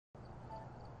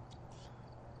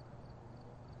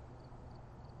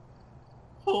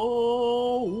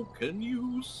Oh, can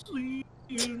you see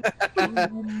through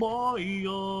my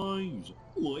eyes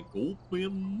like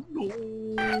open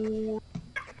doors?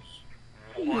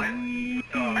 What?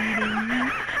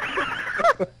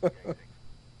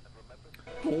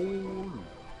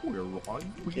 Where I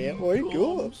Can't wake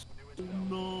up. so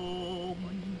numb,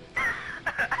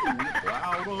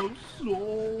 without a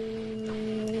soul.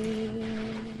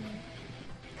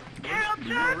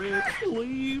 Spirit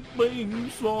sleeping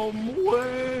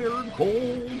somewhere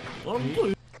cold until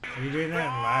Are you doing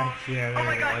that live? Yeah, Oh there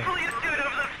my you god, go. please do it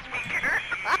over the speaker.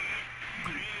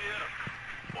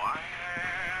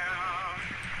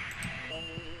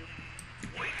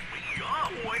 Wake me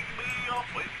up, wake me up,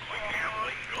 if I can't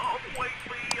wake up, wake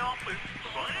me up, and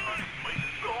save me,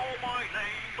 call my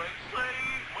name and save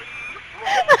me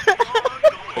from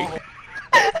the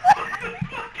What the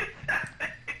fuck is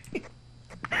happening?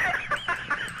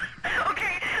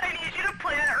 Okay, I need you to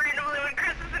play that randomly when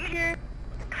Chris is in here.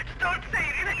 Just don't say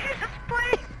anything, just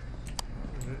play.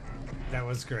 That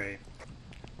was great.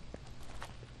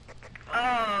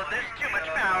 Oh, there's too much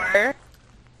power.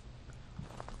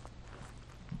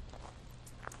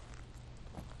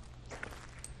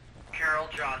 Carol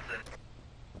Johnson.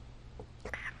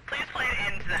 Please play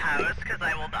it into the house, because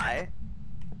I will die.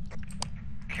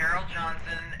 Carol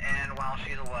Johnson, and while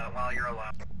she's alone, while you're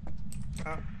alone.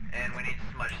 Oh. And we need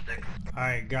smudge sticks.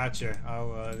 Alright, gotcha.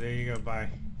 I'll, there you go, bye.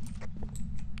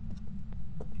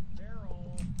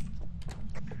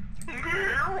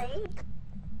 Carol!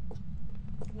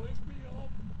 wake me up.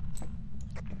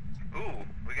 Ooh,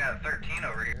 we got 13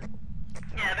 over here.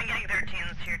 Yeah, I've been getting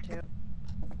 13s here too.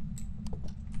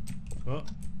 Oh.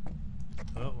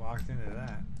 Oh, walked into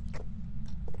that.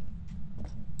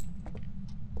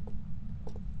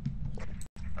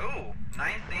 Ooh,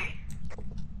 9C.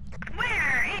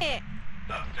 Where?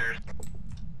 Upstairs.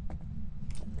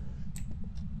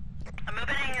 I'm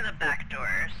opening the back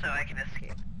door so I can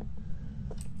escape.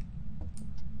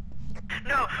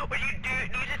 No, what you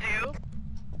need to do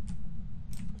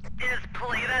is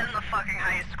play that in the fucking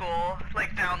high school,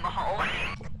 like down the hallway.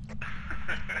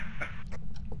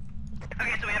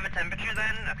 Okay, so we have a temperature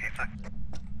then? Okay, fuck.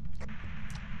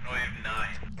 No, we have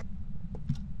 9.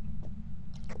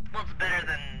 Well, it's better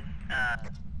than,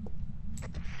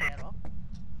 Seattle.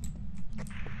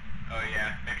 Oh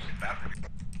yeah, maybe she's bathroom.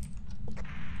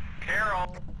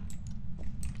 Carol!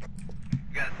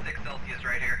 We got 6 Celsius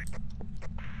right here.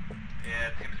 Yeah,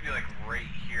 it seems to be like right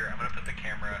here. I'm gonna move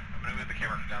the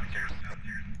camera from downstairs.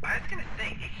 I was gonna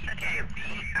say, it can't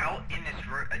be out in this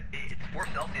room. It's 4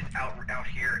 Celsius out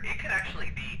here. It could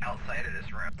actually be outside of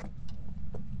this room.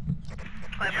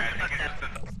 Yeah, I think it's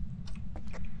just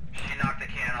She knocked the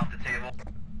can off the table.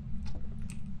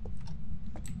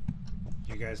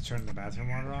 You guys turned the bathroom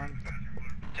water on?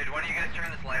 Did one of you guys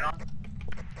turn this light on?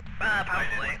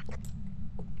 Probably.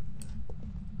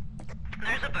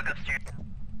 There's a book upstairs.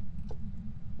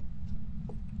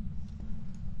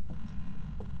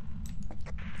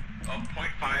 Oh,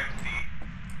 0.5C.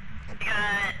 You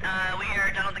got, we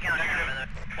are done with the counter. Negative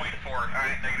 0.4.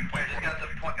 Alright, negative 0.4. Just got the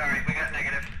point. Alright, we got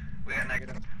negative. We got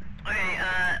negative. Okay,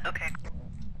 okay.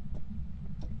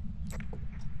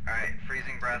 Alright,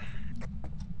 freezing breath.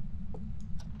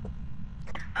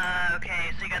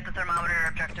 Okay, so you got the thermometer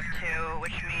objective 2,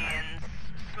 which means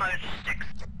smudge sticks.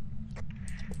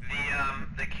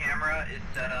 The camera is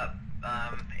set up,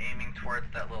 aiming towards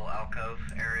that little alcove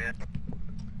area.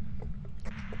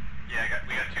 Yeah,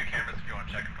 we got 2 cameras if you want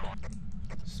to check them all.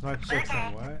 Smudge sticks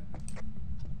and what?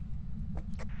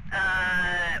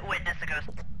 Witness a ghost.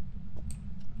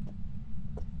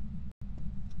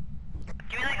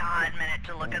 Give me like a hot minute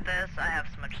to look at this. I have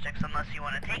smudge sticks unless you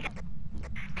want to take it.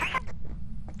 Take it!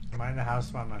 Am I in the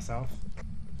house by myself?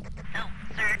 No,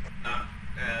 sir. No,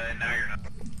 now you're not.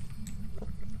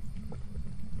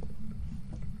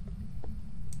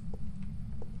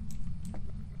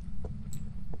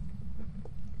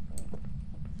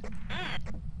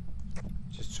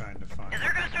 Just trying to find. Is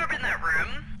there a ghost orb in that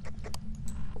room?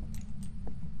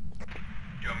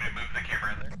 Do you want me to move the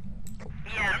camera in there?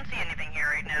 Yeah, I don't see anything here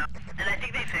right now. And I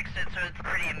think they fixed it, so it's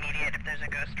pretty immediate if there's a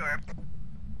ghost orb.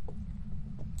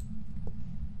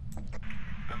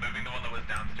 I'm moving the one that was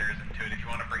downstairs into it. If you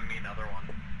want to bring me another one,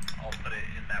 I'll put it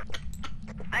in that room.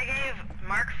 I gave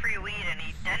Mark free weed and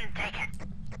he didn't take it.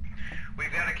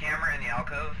 We've got a camera in the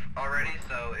alcove already,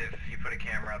 so if you put a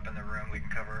camera up in the room, we'll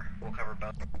cover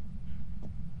both.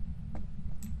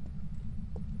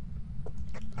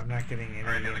 I'm not getting any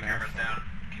Alright, the other EMF. camera's down.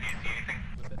 Can you see anything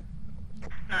with it?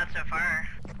 Not so far.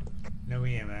 No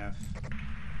EMF.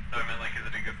 So I meant like, is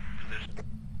it a good position?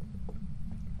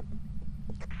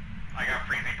 I got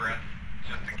freezing breath,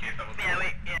 just in case that was...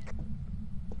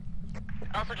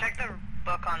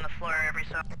 book on the floor every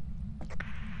so.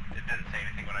 It didn't say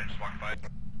anything when I just walked by.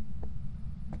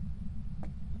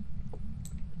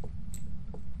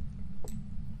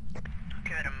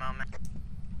 Give it a moment.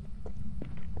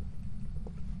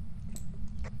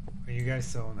 Are you guys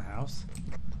still in the house?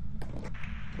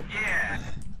 Yeah.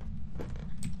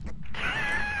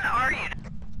 Are you?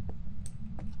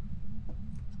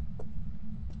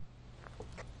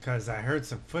 Because I heard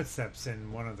some footsteps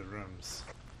in one of the rooms.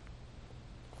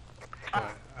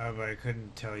 But I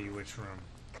couldn't tell you which room.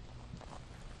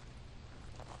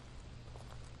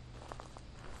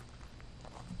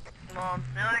 Well,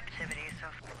 no activity so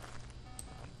far.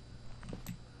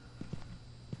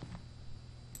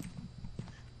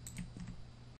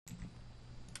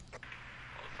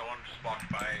 Well, someone just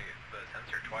walked by the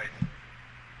sensor twice.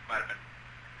 Might have been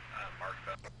Mark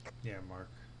though. Yeah, Mark.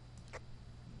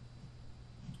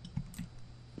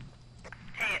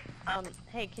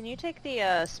 Hey, can you take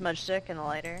the smudge stick and the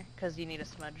lighter? Because you need a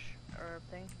smudge or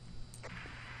thing.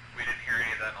 We didn't hear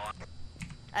any of that in a lot.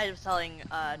 I was telling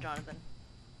Jonathan.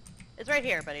 It's right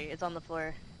here, buddy. It's on the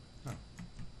floor. Oh.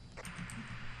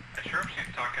 I sure hope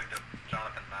she's talking to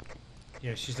Jonathan now.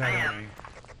 Yeah, she's talking to me.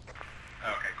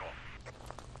 Okay, cool.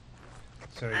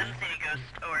 So I haven't seen any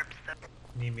ghost orbs though.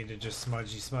 you need me to just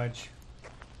smudgy smudge?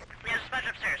 Yeah, smudge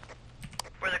upstairs.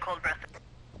 Where the cold breath is.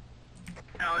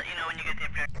 And I'll let you know when you get the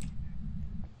objective.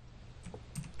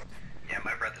 Yeah,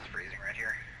 my breath is freezing right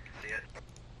here. I can see it.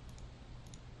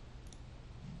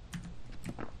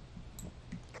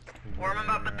 Warm them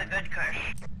up with the good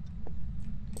kush.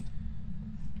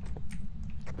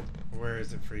 Where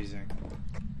is it freezing?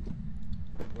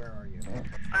 Where are you?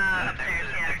 Upstairs,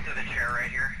 yeah. Next to the chair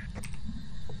right here.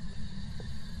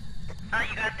 Oh,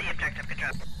 you got the objective, good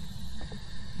job.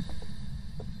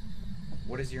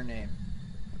 What is your name?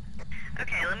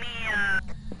 Okay, let me,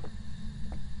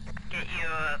 get you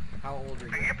a How old are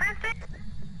you? fingerprint thing?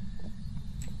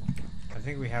 I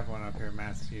think we have one up here.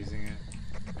 Matt's using it.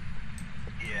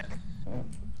 Yeah. Oh,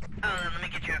 then let me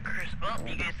get you a crucible.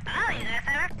 You guys, you guys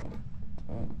have it?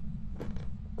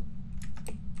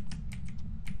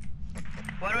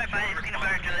 What do I buy these peanut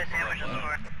butter and jelly sandwiches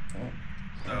for?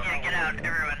 So, Yeah, get out,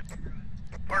 everyone.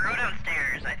 Or go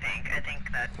downstairs, I think. I think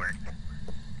that works.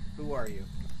 Who are you?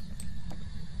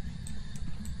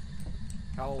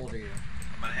 How old are you?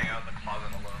 I'm gonna hang out in the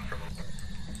closet alone for a little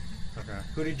bit. Okay.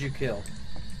 Who did you kill?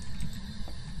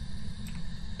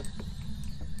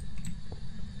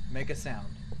 Make a sound.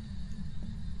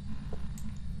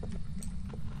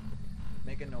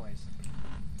 Make a noise.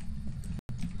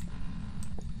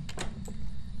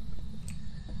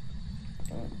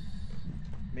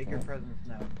 Make your presence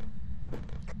known.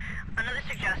 Another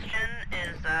suggestion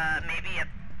is, maybe a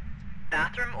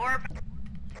bathroom orb.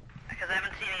 Because I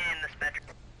haven't seen any in this bedroom.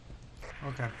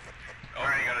 Okay. Oh,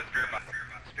 you got a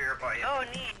spirit body. Oh,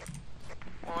 neat.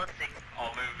 Well, let's see.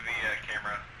 I'll move the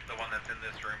camera, the one that's in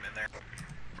this room, in there.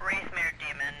 Wraithmare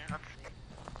demon. Let's see.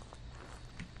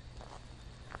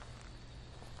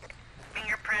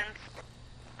 Fingerprints.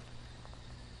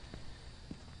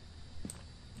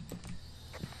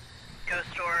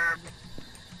 Ghost orb.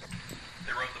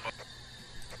 They wrote the book.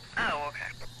 Oh,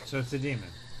 okay. So it's a demon.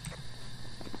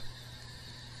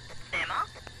 Emma?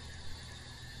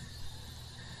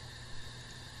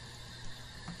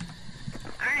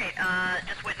 Alright,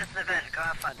 just witness an event. Go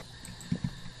have fun.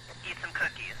 Eat some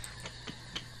cookies.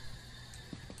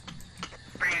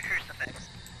 Bring a crucifix.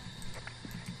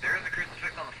 There is a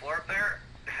crucifix on the floor up there.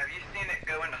 Have you seen it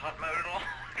go into hunt mode at all?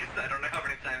 Because I don't know how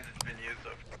many times it's been used so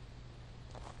far.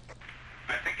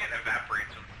 I think it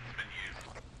evaporates once it's been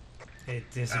used.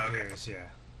 It disappears, yeah.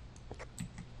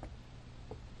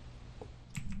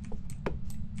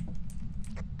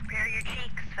 Prepare your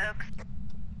cheeks, folks.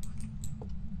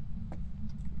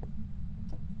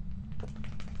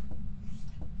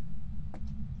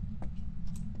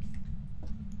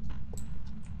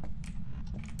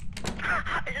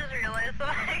 I just realized,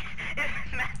 like,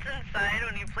 if Matt's inside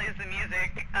when he plays the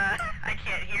music, I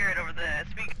can't hear it over the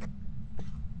speaker.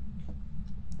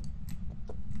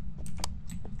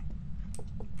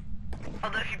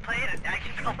 Although if you play it, I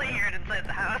can probably hear it inside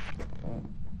the house.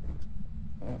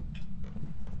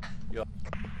 You'll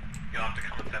have to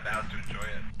come inside the house to enjoy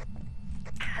it.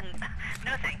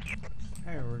 No, thank you.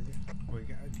 Hey,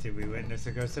 did we witness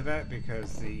a ghost event?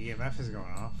 Because the EMF is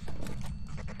going off.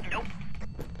 Nope.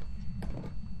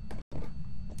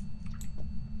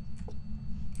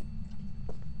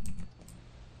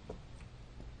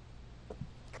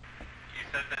 You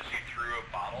said that she threw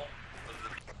a bottle? Was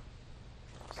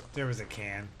this... There was a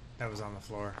can that was on the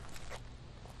floor.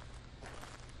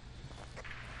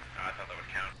 Oh, I thought that would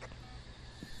count.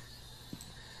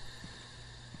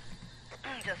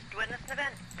 just witnessed an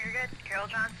event. You're good. Carol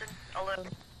Johnson, alone.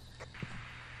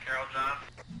 Carol Johnson.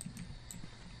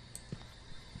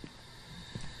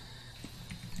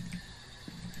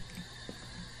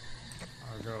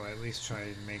 I'll go at least try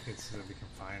to make it so that we can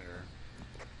find her.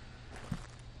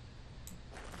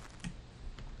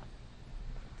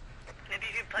 Maybe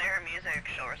if you play her music,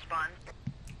 she'll respond.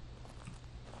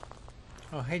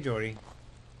 Oh, hey, Jordy.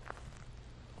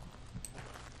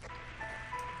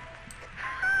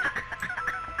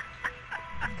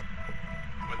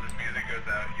 When this music goes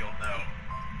out, you'll know.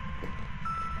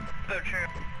 So true.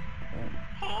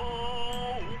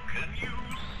 How can you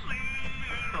see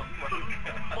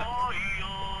into my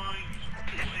eyes?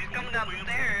 She's coming down the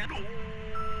stairs.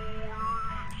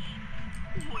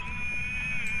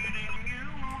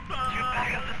 She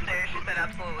back up the stairs. She said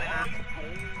absolutely not.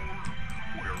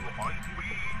 Where I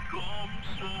become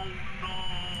so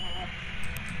numb.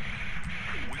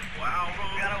 Without a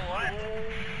Got a what? soul.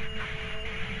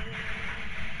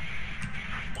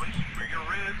 My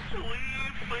spirit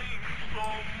sleeping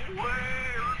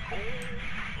somewhere cold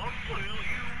until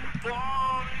you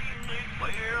find it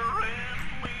there and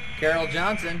me. Carol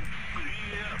Johnson.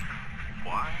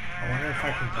 I wonder if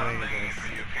I can play this.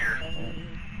 You appear.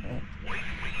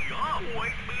 Wake me up,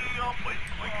 wake me up, wake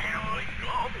me up, wake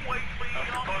up, wake me Oh,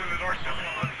 up. closing the door still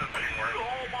won't listen anymore.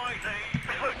 Call my name and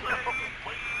save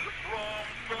me from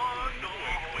the dark.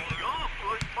 Wake me up,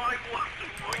 put my blood to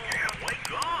run. Wake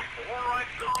up, before I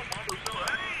come up,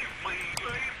 save me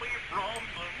from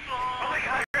the dark. Oh my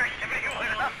god, you're giving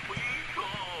it up. We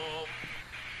come.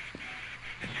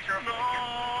 Did she throw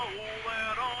Now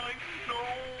that I know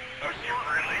Oh, she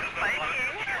really is the one.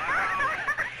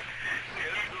 She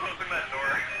is closing that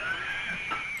door.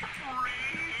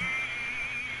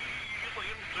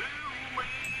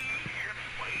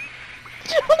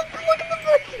 Look at the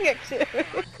fucking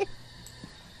activity.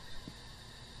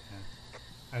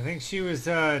 I think she was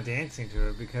dancing to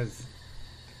it because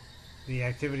the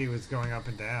activity was going up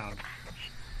and down.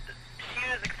 She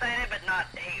was excited but not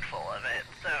hateful of it,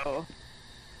 so...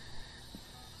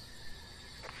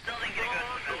 Still didn't get a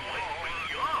good Wake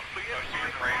me up, Oh, she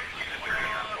was right. She just turned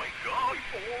around. wake up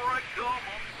before I come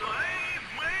and save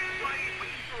me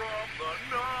from the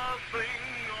nothing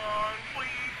on we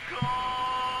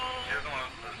come. She doesn't want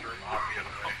to listen to this room,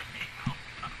 obviously.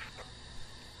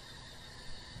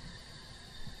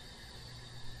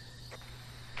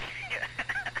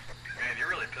 Man, you're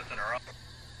really pissing her off.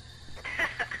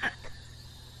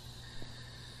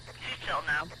 She's chill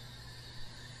now.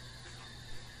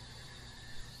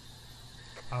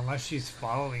 Unless she's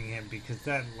following him, because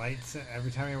that light,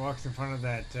 every time he walks in front of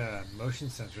that motion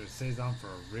sensor, it stays on for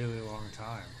a really long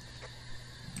time.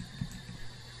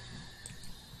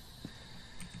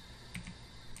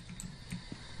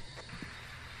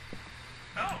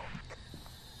 Oh.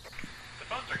 The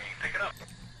phone's ringing. Pick it up.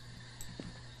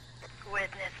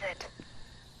 Witness it.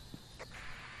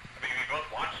 I mean, we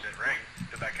both watched it ring.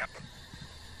 Did that count?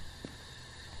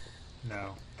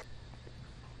 No.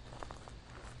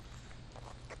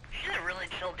 She's a really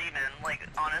chill demon, like,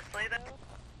 honestly, though.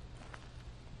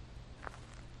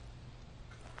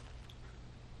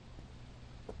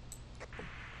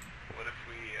 What if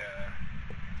we,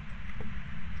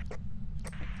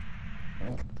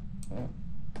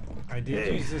 I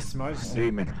did use this smudge stick.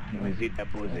 Demon, me see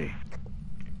that pussy.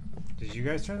 Did you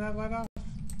guys turn that light off?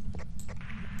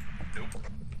 nope.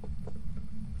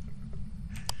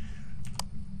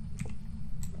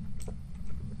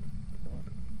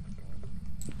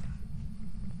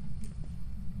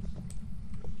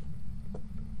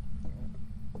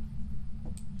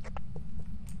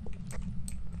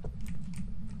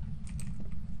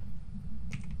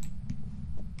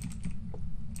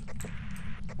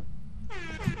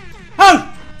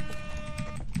 Oh!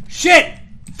 Shit!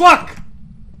 Fuck!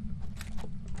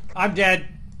 I'm dead.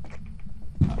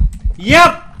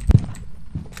 Yep!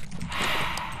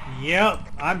 Yep,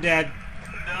 I'm dead.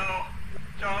 No.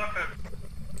 Jonathan.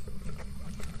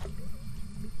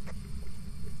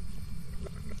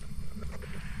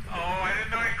 Oh, I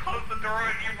didn't know you closed the door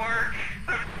on you, Mark.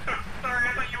 I'm so sorry.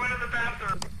 I thought you went in the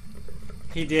bathroom.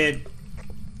 He did.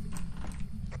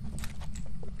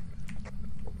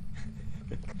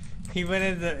 He went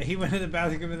in the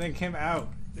bathroom and then came out.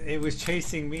 It was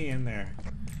chasing me in there.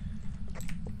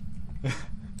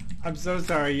 I'm so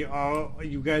sorry.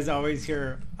 You guys always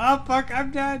hear, "Oh fuck,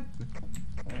 I'm dead."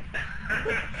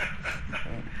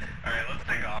 Alright, let's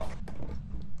take off.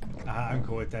 I'm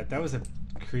cool with that. That was a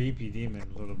creepy demon,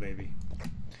 little baby.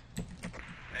 It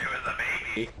was a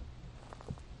baby.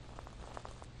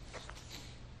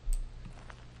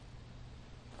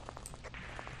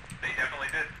 They definitely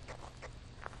did.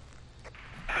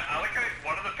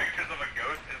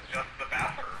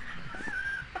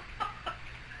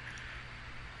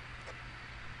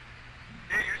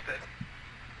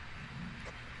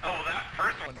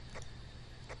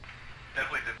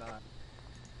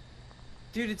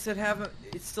 Dude, it said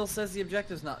it still says the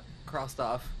objective's not crossed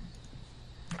off.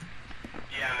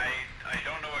 Yeah, I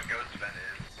don't know what ghost event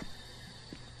is.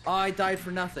 Oh, I died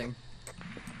for nothing.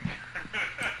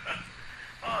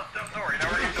 Oh, don't worry, now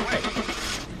we're getting away.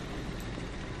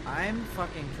 I'm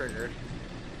fucking triggered.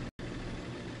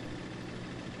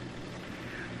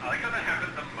 I like how that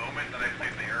happens the moment that I play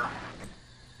the air horn.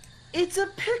 It's a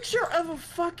picture of a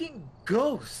fucking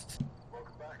ghost.